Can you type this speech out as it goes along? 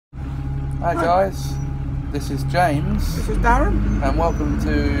Hi guys, this is James. This is Daren. And welcome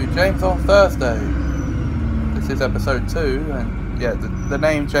to James on Thursday. This is episode 2, and yeah, the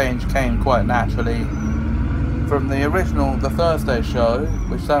name change came quite naturally from the original The Thursday Show,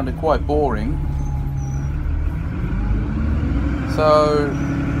 which sounded quite boring. So,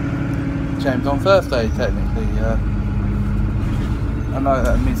 James on Thursday, technically. I know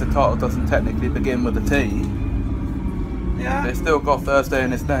that means the title doesn't technically begin with a T. Yeah. But it's still got Thursday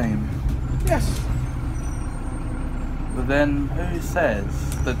in its name. Yes. But then, who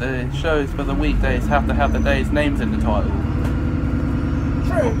says that the shows for the weekdays have to have the days' names in the title?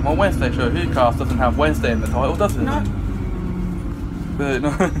 True. On Wednesday show, Whocast doesn't have Wednesday in the title, does it? No. But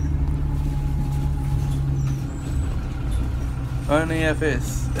no. Only if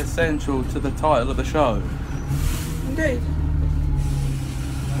it's essential to the title of the show. Indeed.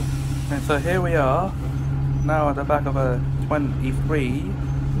 And so here we are, now at the back of a 23,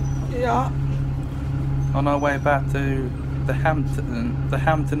 Yeah. on our way back to the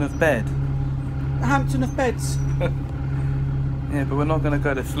Hampton of Bed. The Hampton of Beds. Yeah, but we're not going to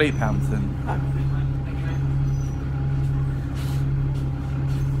go to Sleep Hampton. No.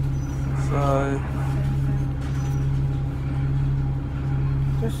 So,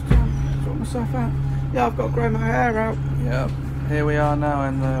 Just sort myself out. Yeah, I've got to grow my hair out. yeah, here we are now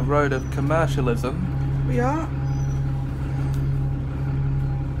in the road of commercialism. We are.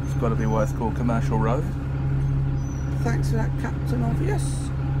 It's got to be why it's called Commercial Road. Thanks for that, Captain Obvious.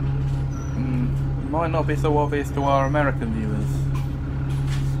 Might not be so obvious to our American viewers.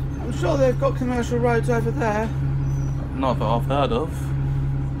 I'm sure they've got commercial roads over there. Not that I've heard of.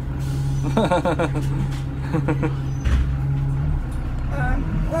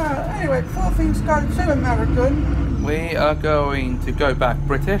 Well, anyway, before things go too American, We are going to go back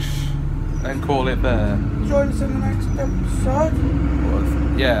British and call it there. join us in the next episode.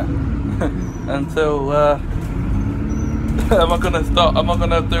 Yeah. Until am I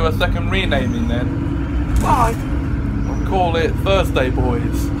gonna do a second renaming then? Bye. I'll call it Thursday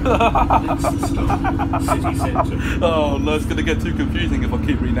Boys. City centre. Oh no, it's gonna get too confusing if I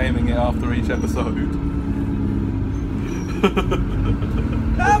keep renaming it after each episode.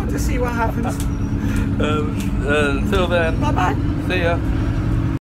 Now to see what happens. Until then, Bye bye. see ya.